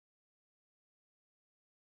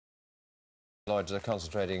Lloyds are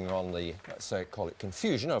concentrating on the, let's say, call it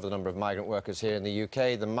confusion over the number of migrant workers here in the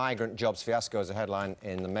UK. The migrant jobs fiasco is a headline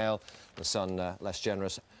in the Mail. The Sun, less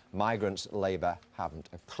generous. Migrants, Labour haven't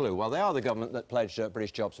a clue. Well, they are the government that pledged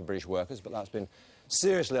British jobs for British workers, but that's been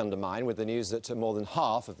seriously undermined with the news that more than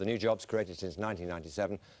half of the new jobs created since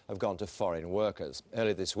 1997 have gone to foreign workers.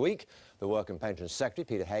 Earlier this week, the Work and Pensions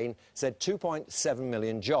Secretary, Peter Hain, said 2.7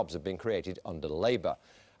 million jobs have been created under Labour.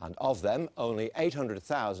 And of them, only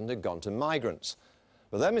 800,000 had gone to migrants.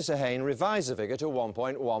 But then Mr Hain revised the figure to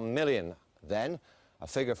 1.1 million. Then, a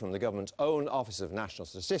figure from the government's own Office of National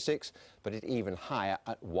Statistics, but it even higher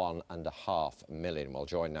at 1.5 million. Well,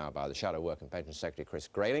 joined now by the Shadow Work and Pensions Secretary Chris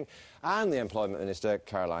Grayling and the Employment Minister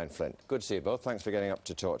Caroline Flint. Good to see you both. Thanks for getting up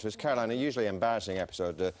to talk to us. Caroline, a usually embarrassing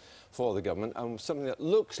episode for the government, and something that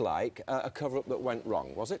looks like a cover-up that went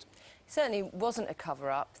wrong, was it? Certainly wasn't a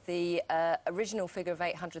cover-up. The original figure of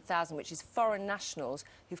 800,000, which is foreign nationals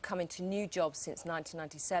who've come into new jobs since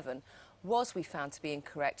 1997, was, we found, to be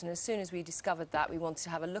incorrect. And as soon as we discovered that, we wanted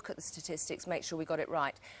to have a look at the statistics, make sure we got it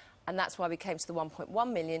right. And that's why we came to the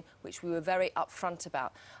 1.1 million, which we were very upfront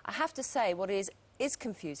about. I have to say, what is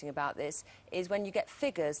confusing about this is when you get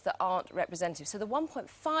figures that aren't representative. So the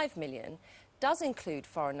 1.5 million does include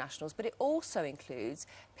foreign nationals, but it also includes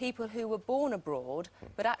people who were born abroad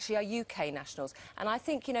but actually are UK nationals. And I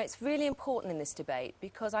think, you know, it's really important in this debate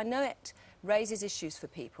because I know it raises issues for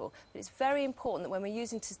people, but it's very important that when we're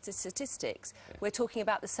using statistics, we're talking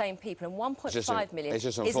about the same people, and 1.5 million it's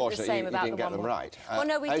just isn't the same about you didn't get them right. Well,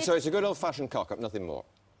 no, we did. So it's a good old-fashioned cock-up, nothing more.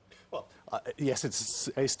 Well, yes, it's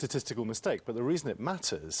a statistical mistake, but the reason it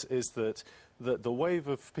matters is that the wave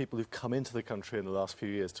of people who've come into the country in the last few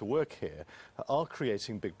years to work here are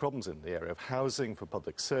creating big problems in the area of housing, for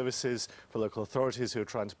public services, for local authorities who are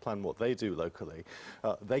trying to plan what they do locally.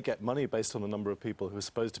 They get money based on the number of people who are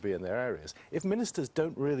supposed to be in their areas. If ministers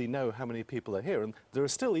don't really know how many people are here, and there are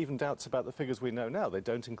still even doubts about the figures we know now, they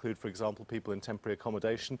don't include, for example, people in temporary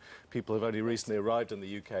accommodation, people who've only recently arrived in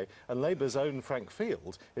the UK, and Labour's own Frank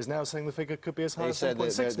Field is now saying the figure could be as high as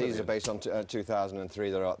 1.6 million. These are based on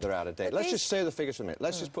 2003, they're out of date. Let's just say the figures for a minute.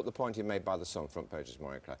 Let's just put the point you made by the Sun front page this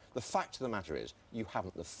morning, Claire. The fact of the matter is, you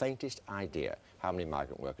haven't the faintest idea how many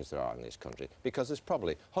migrant workers there are in this country, because there's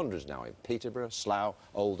probably hundreds now in Peterborough, Slough,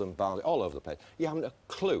 Oldham, Barnsley, all over the place. You haven't a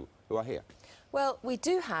clue who are here. Well, we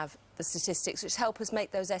do have the statistics which help us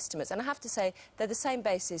make those estimates, and I have to say they're the same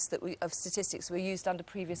basis that of statistics we used under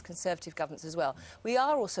previous Conservative governments as well. We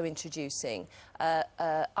are also introducing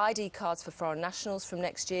ID cards for foreign nationals from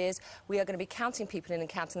next year's. We are going to be counting people in and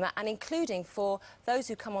counting that, and including for those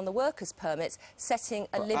who come on the workers' permits, setting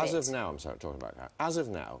a limit. As of now, I'm sorry, talking about that. As of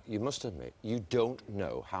now, you must admit, you don't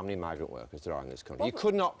know how many migrant workers there are in this country. You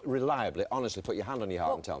could not reliably, honestly, put your hand on your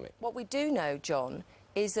heart and tell me. What we do know, John,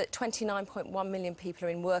 is that 29.1 million people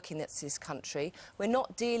are in work in this country. We're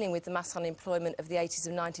not dealing with the mass unemployment of the 80s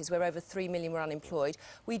and 90s, where over 3 million were unemployed.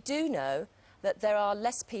 We do know that there are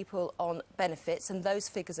less people on benefits, and those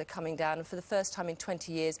figures are coming down. And for the first time in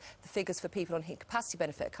 20 years, the figures for people on incapacity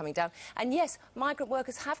benefit are coming down. And yes, migrant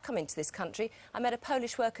workers have come into this country. I met a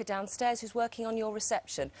Polish worker downstairs who's working on your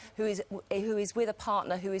reception, who is with a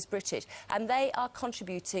partner who is British, and they are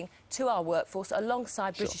contributing to our workforce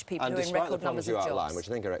alongside British people who are in record numbers of jobs. And despite the problems you outline, which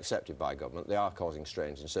I think are accepted by government, they are causing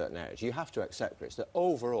strains in certain areas. You have to accept, Chris, that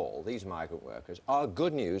overall these migrant workers are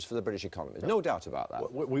good news for the British economy. There's no doubt about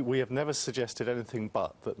that. We have never suggested anything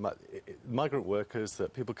but that migrant workers,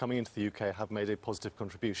 that people coming into the UK have made a positive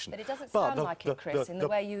contribution. But it doesn't sound like it, Chris, in the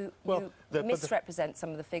way you misrepresent some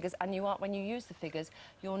of the figures, and when you use the figures,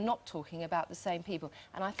 you're not talking about the same people.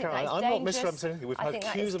 And I think Caroline, that is I'm dangerous. not misrepresenting anything. We've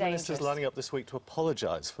had queues of ministers lining up this week to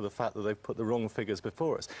apologise for the fact that they've put the wrong figures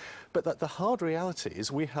before us. But the hard reality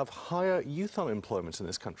is we have higher youth unemployment in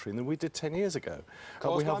this country than we did 10 years ago.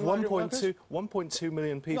 We have 1.2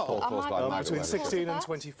 million people between 16 and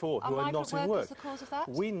 24 who are not in work.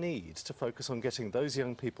 We need to focus on getting those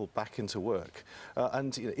young people back into work.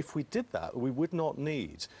 And you know, if we did that, we would not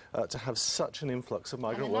need to have such an influx of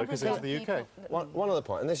migrant workers into the UK. One other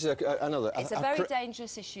point, and this is another... It's a very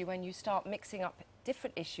dangerous issue when you start mixing up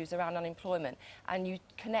different issues around unemployment and you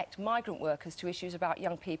connect migrant workers to issues about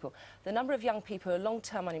young people. The number of young people who are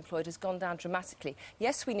long-term unemployed has gone down dramatically.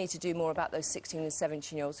 Yes, we need to do more about those 16 and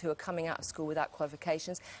 17-year-olds who are coming out of school without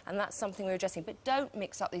qualifications, and that's something we're addressing. But don't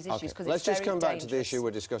mix up these issues, because Let's just come back dangerous. to the issue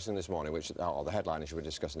we're discussing this morning, or the headline issue we're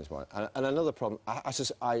discussing this morning. And another problem, I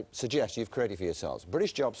suggest you've created for yourselves,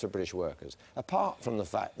 British jobs for British workers, apart from the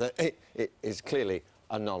fact that it is clearly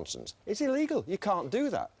are nonsense. It's illegal. You can't do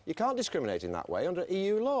that. You can't discriminate in that way under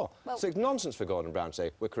EU law. Well, so it's nonsense for Gordon Brown to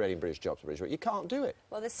say we're creating British jobs for British work. You can't do it.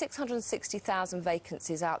 Well, there's 660,000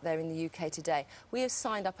 vacancies out there in the UK today. We have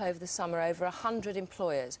signed up over the summer over 100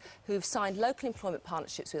 employers who've signed local employment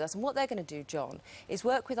partnerships with us. And what they're going to do, John, is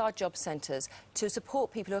work with our job centres to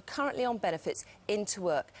support people who are currently on benefits into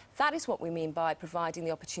work. That is what we mean by providing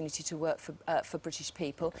the opportunity to work for British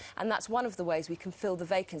people. And that's one of the ways we can fill the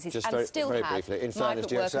vacancies Just and very, still very have briefly, in fairness, migrant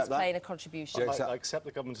do you workers accept that? playing a contribution. I accept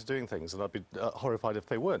the government is doing things, and I'd be horrified if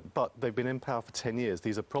they weren't. But they've been in power for 10 years.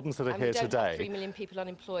 These are problems that are here today. We don't have 3 million people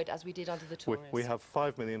unemployed as we did under the Tories. We have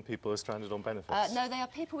 5 million people who are stranded on benefits. No, they are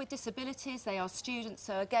people with disabilities, they are students.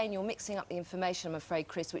 So, again, you're mixing up the information, I'm afraid,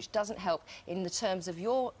 Chris, which doesn't help in the terms of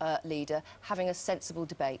your leader having a sensible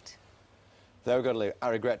debate. There we go, Lee. I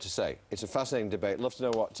regret to say. It's a fascinating debate. Love to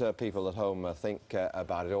know what people at home think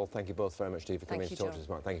about it all. Thank you both very much, Steve, for coming in to talk to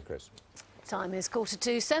us. Thank you, Chris. Time is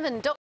 7:15.